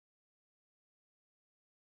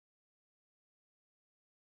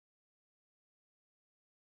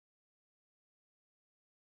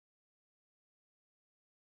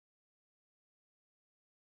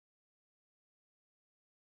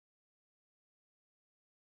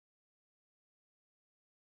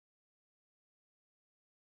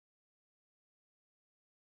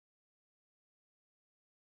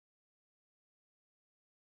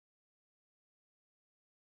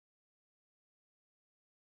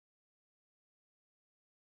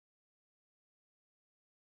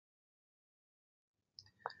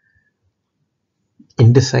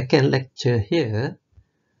In the second lecture here,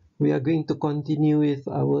 we are going to continue with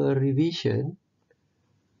our revision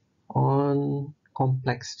on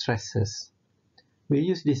complex stresses. We'll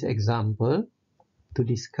use this example to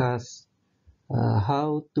discuss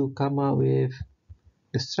how to come up with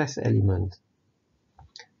the stress element.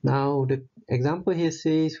 Now, the example here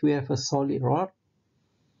says we have a solid rod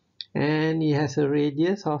and it has a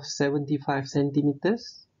radius of 75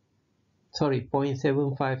 centimeters, sorry,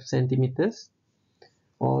 0.75 centimeters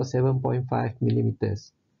or 7.5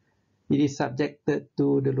 millimeters. It is subjected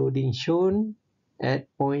to the loading shown at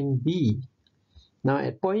point B. Now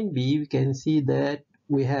at point B, we can see that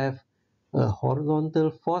we have a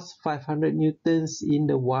horizontal force 500 newtons in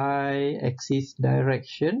the y-axis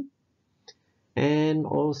direction and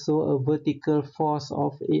also a vertical force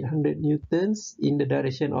of 800 newtons in the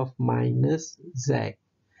direction of minus z.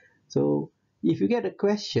 So if you get a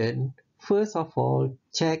question, first of all,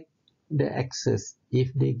 check the axis.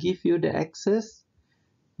 If they give you the axis,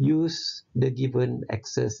 use the given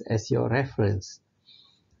axis as your reference.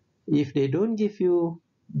 If they don't give you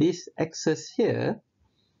this axis here,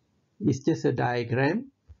 it's just a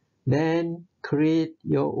diagram, then create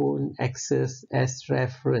your own axis as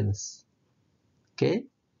reference. Okay,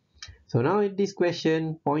 so now in this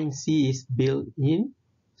question, point C is built in,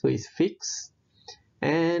 so it's fixed,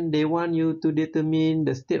 and they want you to determine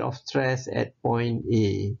the state of stress at point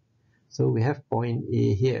A. So we have point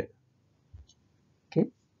A here. Okay,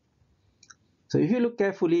 so if you look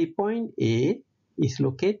carefully, point A is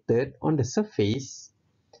located on the surface.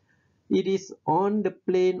 It is on the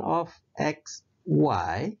plane of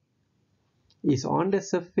xy, is on the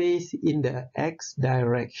surface in the x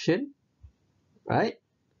direction, right?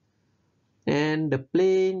 And the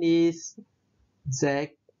plane is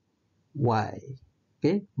zy,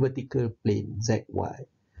 okay, vertical plane zy.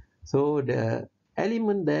 So the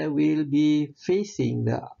element there will be facing,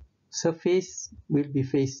 the surface will be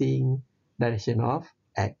facing direction of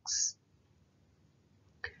x.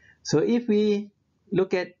 So if we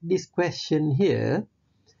look at this question here,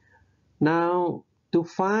 now to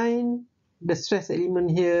find the stress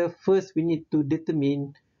element here, first we need to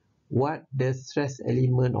determine what the stress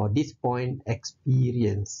element or this point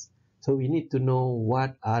experience. So we need to know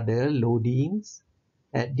what are the loadings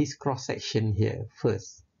at this cross section here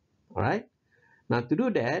first. All right. Now to do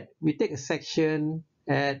that, we take a section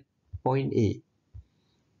at point A.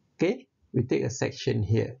 Okay, we take a section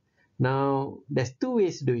here. Now there's two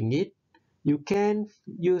ways doing it. You can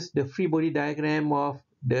use the free body diagram of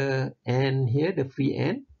the end here, the free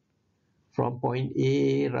end, from point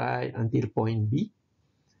A right until point B.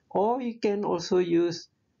 Or you can also use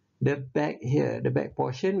the back here, the back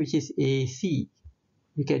portion, which is AC.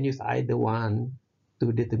 You can use either one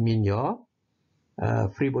to determine your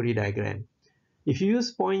free body diagram. If you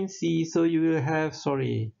use point C, so you will have,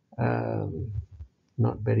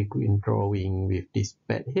 not very good in drawing with this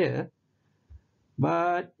pad here,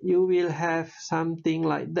 but you will have something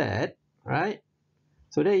like that, right?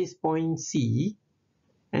 So that is point C,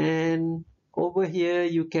 and over here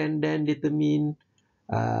you can then determine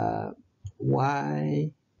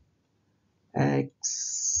y,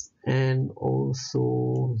 x, and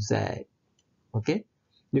also z. Okay,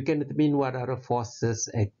 you can determine what are the forces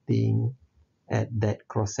acting at that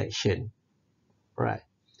cross section, right?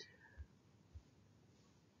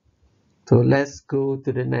 So let's go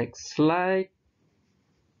to the next slide.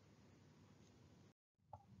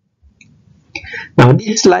 Now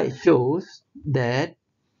this slide shows that,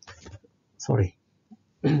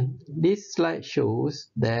 this slide shows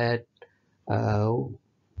that,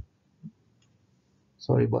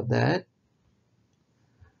 sorry about that.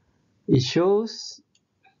 It shows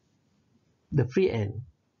the free end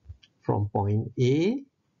from point A.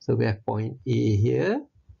 So we have point A here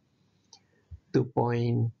to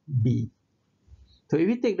point B. So if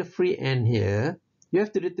we take the free end here, you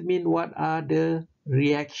have to determine what are the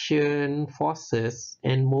reaction forces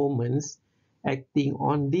and moments acting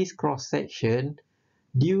on this cross section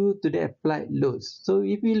due to the applied loads. So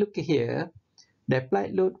if we look here, the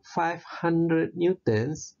applied load 500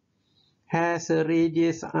 newtons has a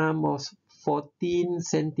radius arm of 14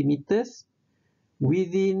 centimeters.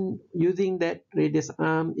 Using that radius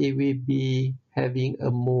arm, it will be having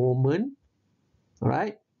a moment,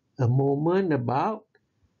 right? A moment about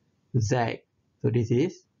z. So this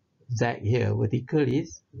is z here, vertical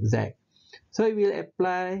is z. So it will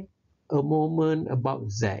apply a moment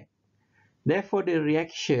about z. Therefore, the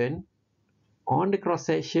reaction on the cross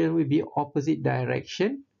section will be opposite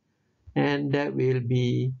direction, and that will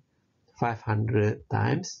be 500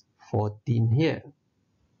 times 14 here.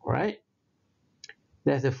 All right,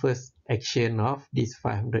 that's the first action of these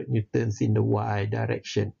 500 newtons in the y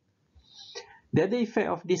direction. The other effect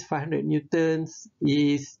of these 500 newtons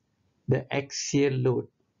is the axial load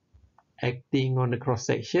acting on the cross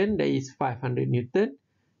section. There is 500 newton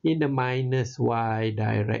in the minus y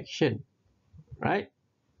direction, right?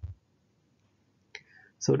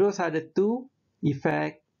 So those are the two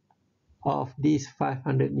effects of these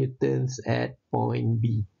 500 newtons at point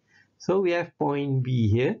B. So we have point B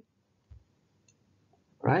here,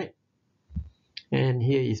 right? And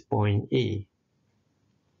here is point A.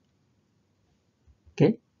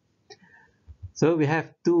 Okay, so we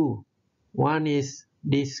have two. One is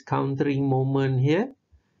this countering moment here,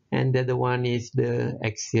 and the other one is the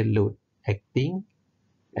axial load acting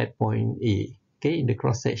at point A, okay, in the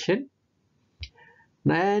cross section.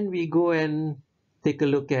 Then we go and take a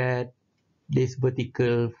look at this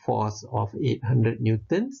vertical force of 800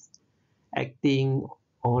 newtons acting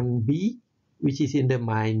on B, which is in the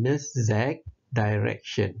minus Z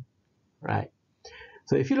direction, right?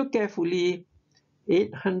 So if you look carefully,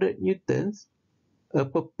 800 newtons, a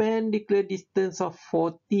perpendicular distance of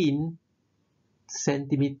 14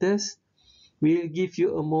 centimeters will give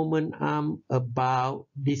you a moment arm about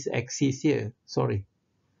this axis here. Sorry,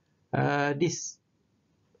 this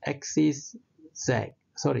axis Z.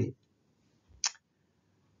 Sorry,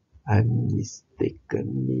 I'm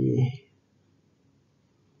mistakenly.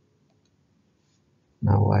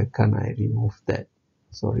 Now why can't I remove that?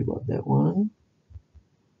 Sorry about that one.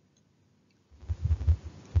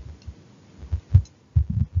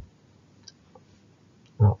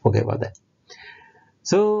 No, forget about that.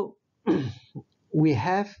 So we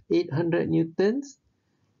have 800 newtons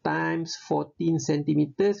times 14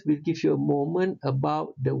 centimeters will give you a moment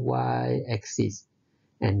about the y-axis,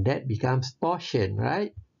 and that becomes torsion,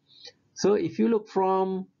 right? So if you look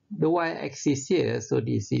from the y-axis here, so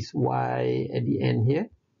this is y at the end here.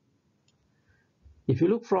 If you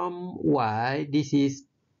look from y, this is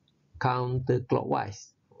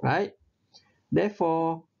counterclockwise, right?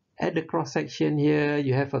 Therefore, at the cross section here,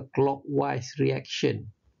 you have a clockwise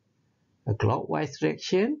reaction. A clockwise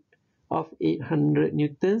reaction of 800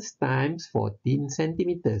 newtons times 14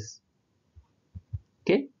 centimeters.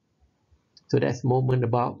 Okay, so that's moment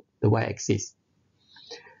about the y-axis.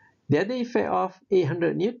 The other effect of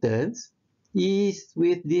 800 newtons is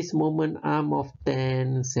with this moment arm of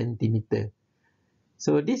 10 centimeter.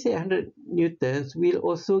 So this 800 newtons will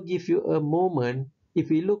also give you a moment if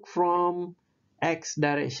we look from x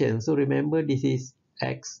direction. So remember, this is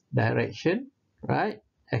x direction, right?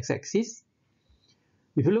 X-axis.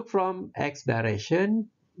 If you look from x direction,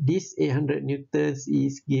 this 800 newtons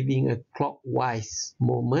is giving a clockwise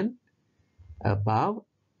moment about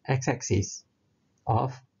x-axis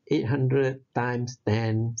of 800 times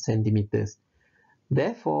 10 centimeters.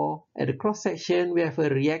 Therefore, at the cross section, we have a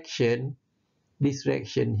reaction, this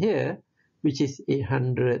reaction here, which is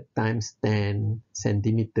 800 times 10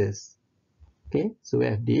 centimeters. Okay, so we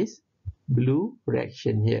have this blue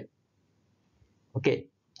reaction here. Okay,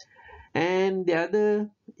 and the other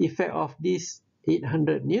effect of this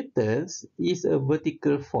 800 newtons is a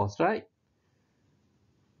vertical force, right?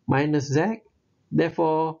 Minus Z.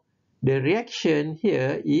 Therefore, the reaction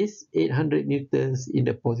here is 800 newtons in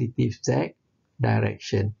the positive Z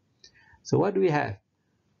direction. So what do we have?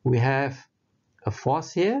 We have a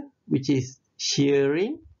force here, which is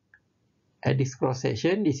shearing at this cross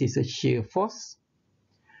section. This is a shear force.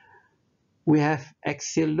 We have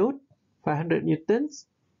axial load, 500 newtons.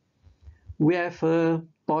 We have a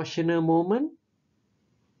torsional moment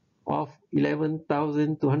of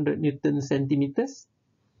 11,200 newton centimeters.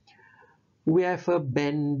 We have a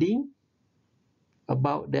bending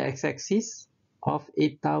about the x-axis of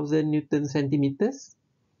 8,000 newton centimeters.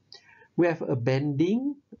 We have a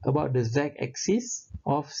bending about the z-axis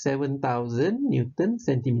of 7,000 newton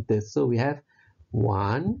centimeters. So we have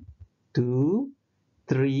 1, 2,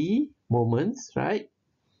 3 moments, right?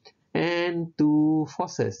 And 2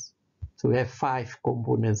 forces. So we have 5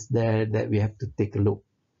 components there that we have to take a look.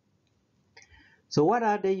 So what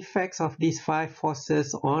are the effects of these 5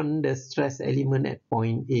 forces on the stress element at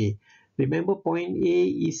point A? Remember, point A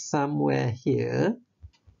is somewhere here,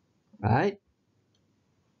 right?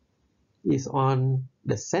 Is on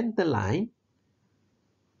the center line,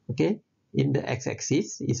 okay, in the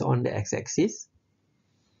x-axis, is on the x-axis.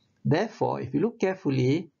 Therefore, if you look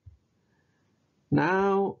carefully,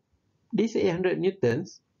 now this 800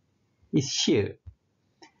 newtons is shear.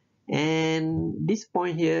 And this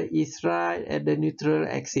point here is right at the neutral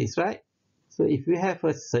axis, right? So if we have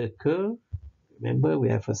a circle, remember we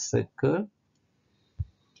have a circle,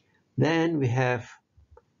 then we have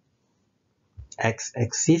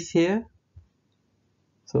x-axis here.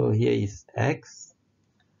 So here is X.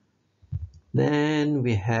 Then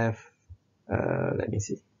we have, let me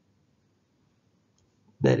see,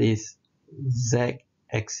 that is Z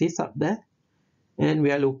axis up there. And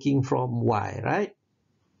we are looking from Y, right?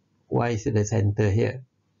 Y is the center here.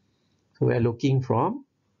 So we are looking from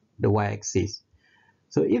the Y axis.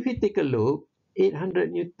 So if we take a look, 800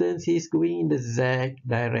 newtons is going in the Z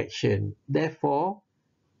direction. Therefore,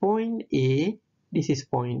 point A, this is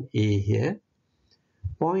point A here.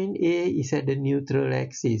 Point A is at the neutral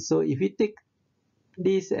axis. So if we take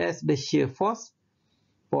this as the shear force,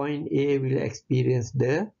 point A will experience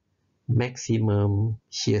the maximum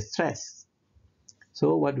shear stress.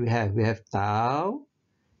 So what do we have? We have tau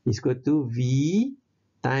is equal to V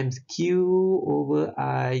times Q over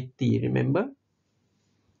IT. Remember?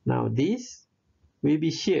 Now this will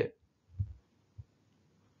be shear.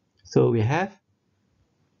 So we have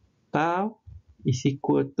tau is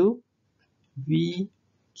equal to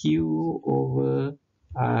VQ over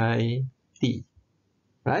IT.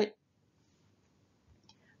 Right?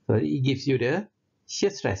 So it gives you the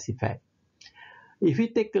shear stress effect. If we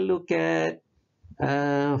take a look at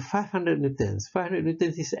 500 newtons, 500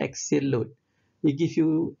 newtons is axial load. It gives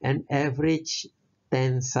you an average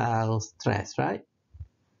tensile stress, right?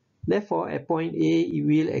 Therefore, at point A, you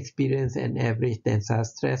will experience an average tensile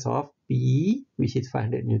stress of P, which is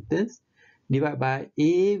 500 newtons, divided by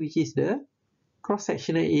A, which is the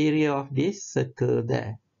cross-sectional area of this circle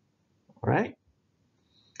there. Alright?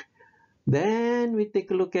 Then we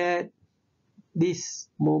take a look at this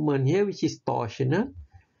moment here, which is torsional.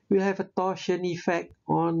 We have a torsion effect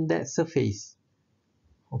on that surface.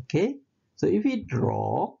 Okay? So if we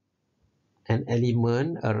draw an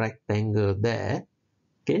element, a rectangle there,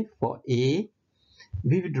 okay, for A,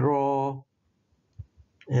 we draw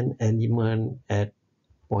an element at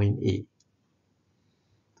point A.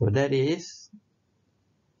 So that is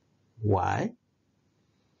Y.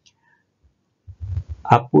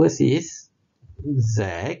 Upwards is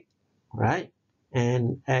Z, right?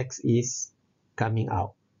 And X is coming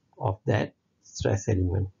out of that stress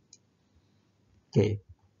element. Okay.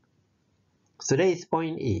 So that is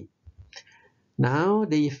point A. Now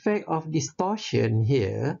the effect of distortion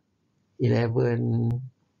here,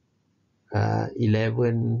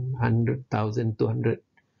 1100,200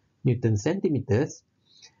 Newton centimeters,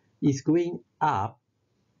 is going up,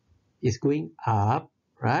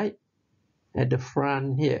 right, at the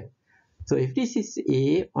front here. So if this is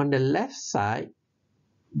A, on the left side,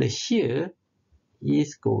 the shear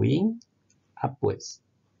is going upwards,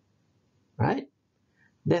 right?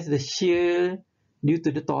 That's the shear due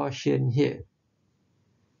to the torsion here.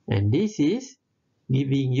 And this is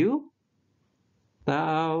giving you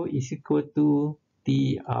tau is equal to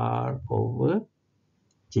TR over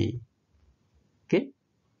J. Okay?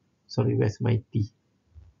 Sorry, where's my T?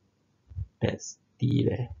 That's T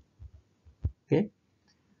there. Okay?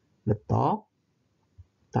 The torque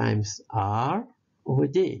times R over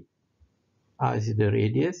J. R is the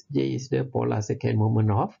radius, J is the polar second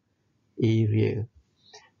moment of area.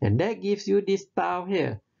 And that gives you this tau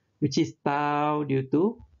here, which is tau due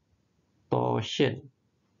to torsion.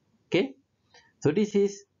 Okay? So this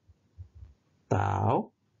is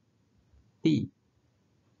tau T,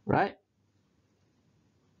 right?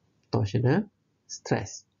 Torsional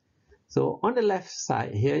stress. So on the left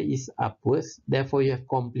side here is upwards, therefore you have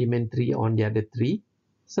complementary on the other three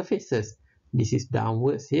surfaces. This is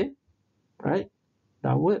downwards here, right?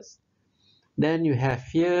 Downwards. Then you have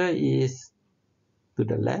here is to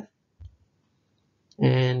the left,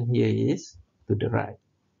 and here is to the right.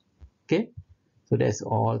 Okay, so that's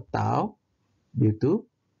all tau due to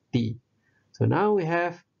T. So now we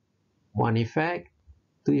have one effect,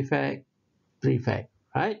 two effect, three effect,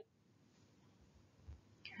 right?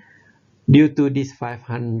 Due to this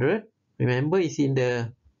 500, remember it's in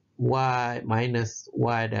the Y minus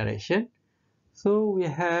Y direction. So we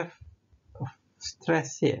have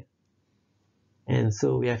stress here. And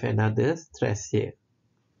so we have another stress here.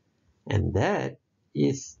 And that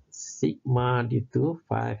is sigma due to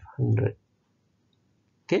 500.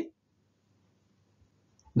 Okay?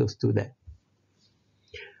 Those two there.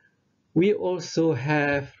 We also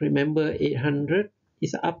have, remember 800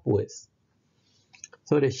 is upwards.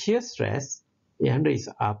 So the shear stress, 800 is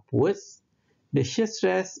upwards. The shear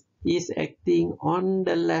stress is acting on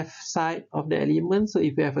the left side of the element. So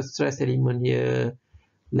if we have a stress element here,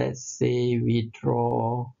 let's say we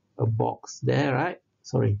draw a box there, right?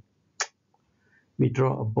 Sorry. We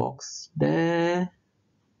draw a box there.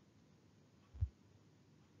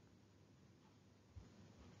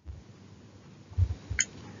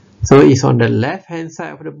 So it's on the left hand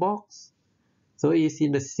side of the box. So it's in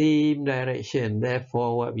the same direction.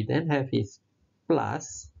 Therefore, what we then have is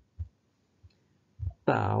plus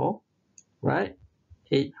tau, right?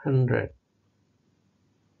 800,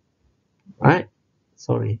 right?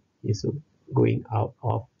 Sorry, it's going out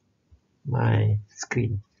of my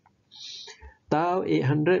screen. Tau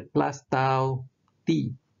 800 plus tau t.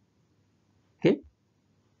 Okay,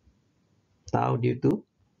 tau due to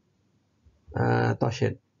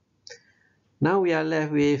torsion. Now we are left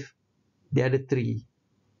with the other three.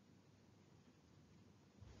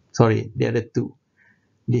 Sorry, the other two.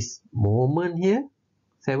 This moment here,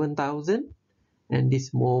 7,000, and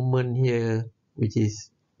this moment here, which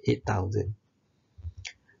is 8,000.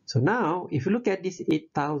 So now, if you look at this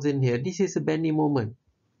 8,000 here, this is a bending moment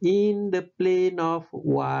in the plane of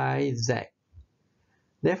YZ.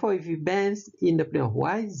 Therefore, if you bend in the plane of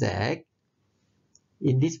YZ,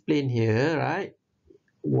 in this plane here, right,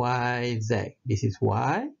 YZ, this is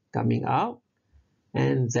Y coming out,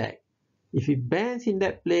 and Z. If it bends in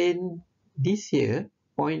that plane, this here,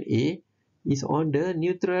 point A, is on the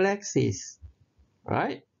neutral axis,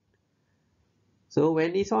 right? So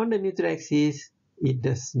when it's on the neutral axis, it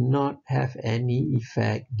does not have any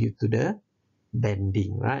effect due to the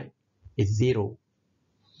bending, right? It's zero.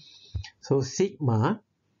 So sigma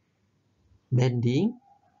bending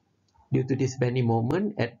due to this bending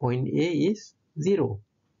moment at point A is zero.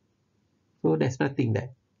 So there's nothing there.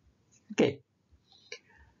 Okay.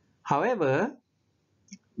 However,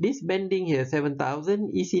 this bending here,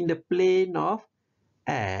 7,000, is in the plane of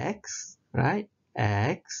X, right?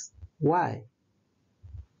 X, Y.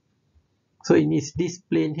 So it is this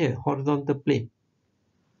plane here, horizontal plane.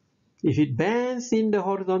 If it bends in the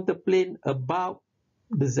horizontal plane above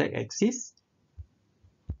the z-axis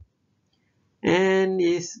and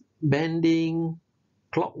is bending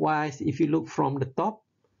clockwise if you look from the top,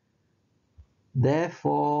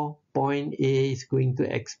 therefore point A is going to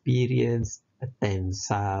experience a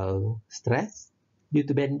tensile stress due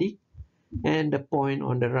to bending, and the point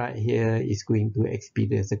on the right here is going to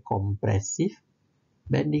experience a compressive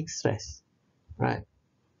bending stress, right?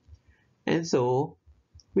 And so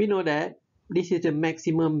we know that this is the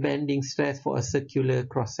maximum bending stress for a circular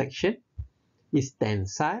cross-section is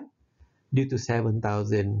tensile due to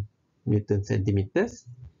 7,000 Newton centimeters.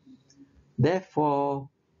 Therefore,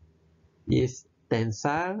 is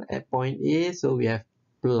tensile at point A, so we have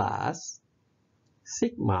plus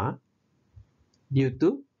sigma due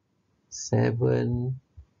to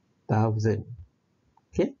 7,000.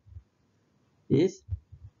 Okay, is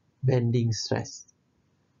bending stress.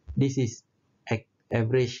 This is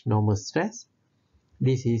average normal stress.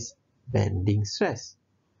 This is bending stress.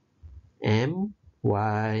 M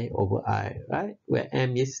y over I, right? Where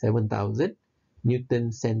M is 7,000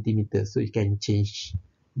 Newton centimeters. So you can change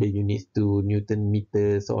the units to Newton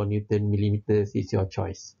meters or Newton millimeters. It's your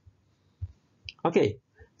choice. Okay,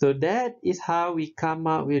 so that is how we come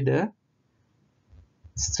up with the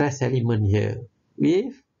stress element here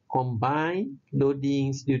with combined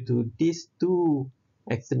loadings due to these two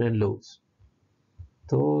external loads.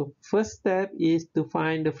 So first step is to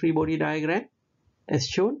find the free body diagram as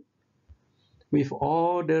shown with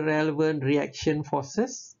all the relevant reaction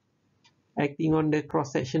forces acting on the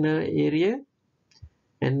cross-sectional area,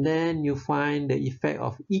 and then you find the effect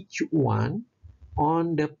of each one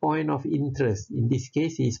on the point of interest. In this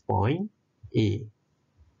case is point A.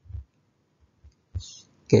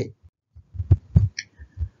 Okay.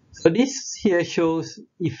 So this here shows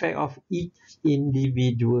effect of each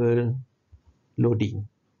individual loading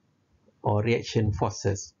or reaction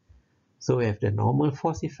forces. So we have the normal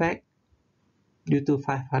force effect due to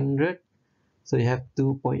 500. So you have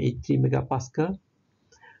 2.83 megapascal.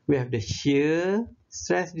 We have the shear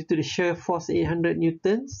stress due to the shear force 800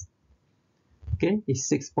 newtons. Okay, it's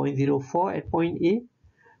 6.04 at point A.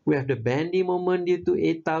 We have the bending moment due to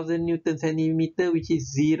 8,000 Newton centimeter, which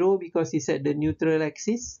is zero because it's at the neutral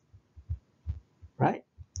axis, right?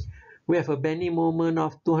 We have a bending moment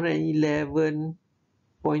of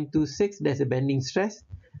 211.26. That's a bending stress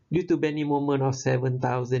due to bending moment of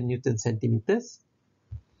 7,000 Newton centimeters.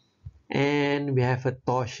 And we have a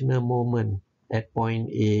torsional moment at point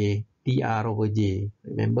A, TR over J.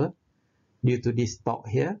 Remember, due to this torque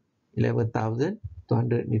here,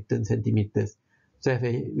 11,200 Newton centimeters. So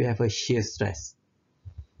we have a shear stress.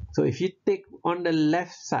 So if you take on the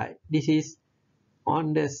left side, this is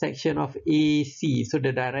on the section of AC. So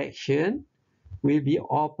the direction will be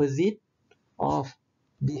opposite of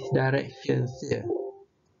these directions here.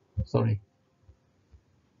 Sorry.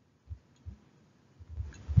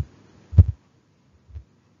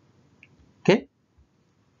 Okay.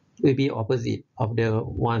 Will be opposite of the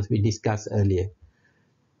ones we discussed earlier.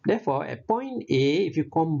 Therefore, at point A, if you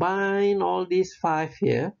combine all these 5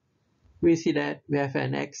 here, we see that we have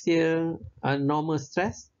an axial normal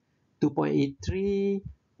stress 2.83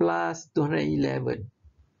 plus 211.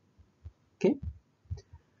 Okay,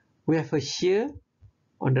 we have a shear.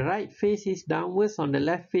 On the right face is downwards, on the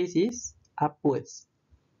left face is upwards.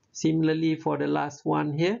 Similarly for the last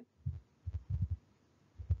one here,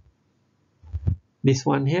 this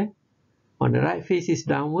one here, on the right face is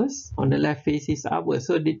downwards, on the left face is upwards.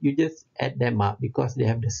 So you just add them up because they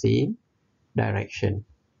have the same direction,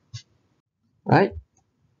 right?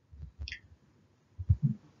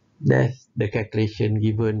 That's the calculation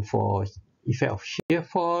given for effect of shear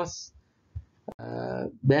force.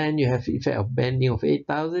 Then you have effect of bending of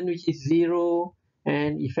 8,000, which is 0,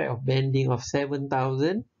 and effect of bending of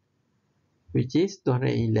 7,000, which is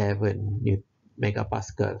 211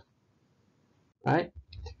 megapascal, right?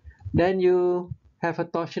 Then you have a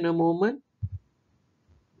torsional moment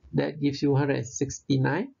that gives you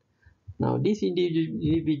 169. Now, these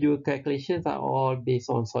individual calculations are all based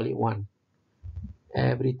on solid 1.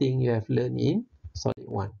 Everything you have learned in solid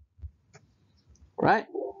 1, right?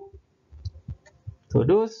 So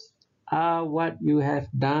those are what you have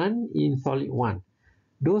done in solid 1.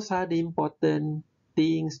 Those are the important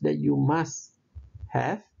things that you must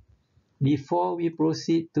have before we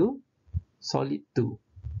proceed to solid 2.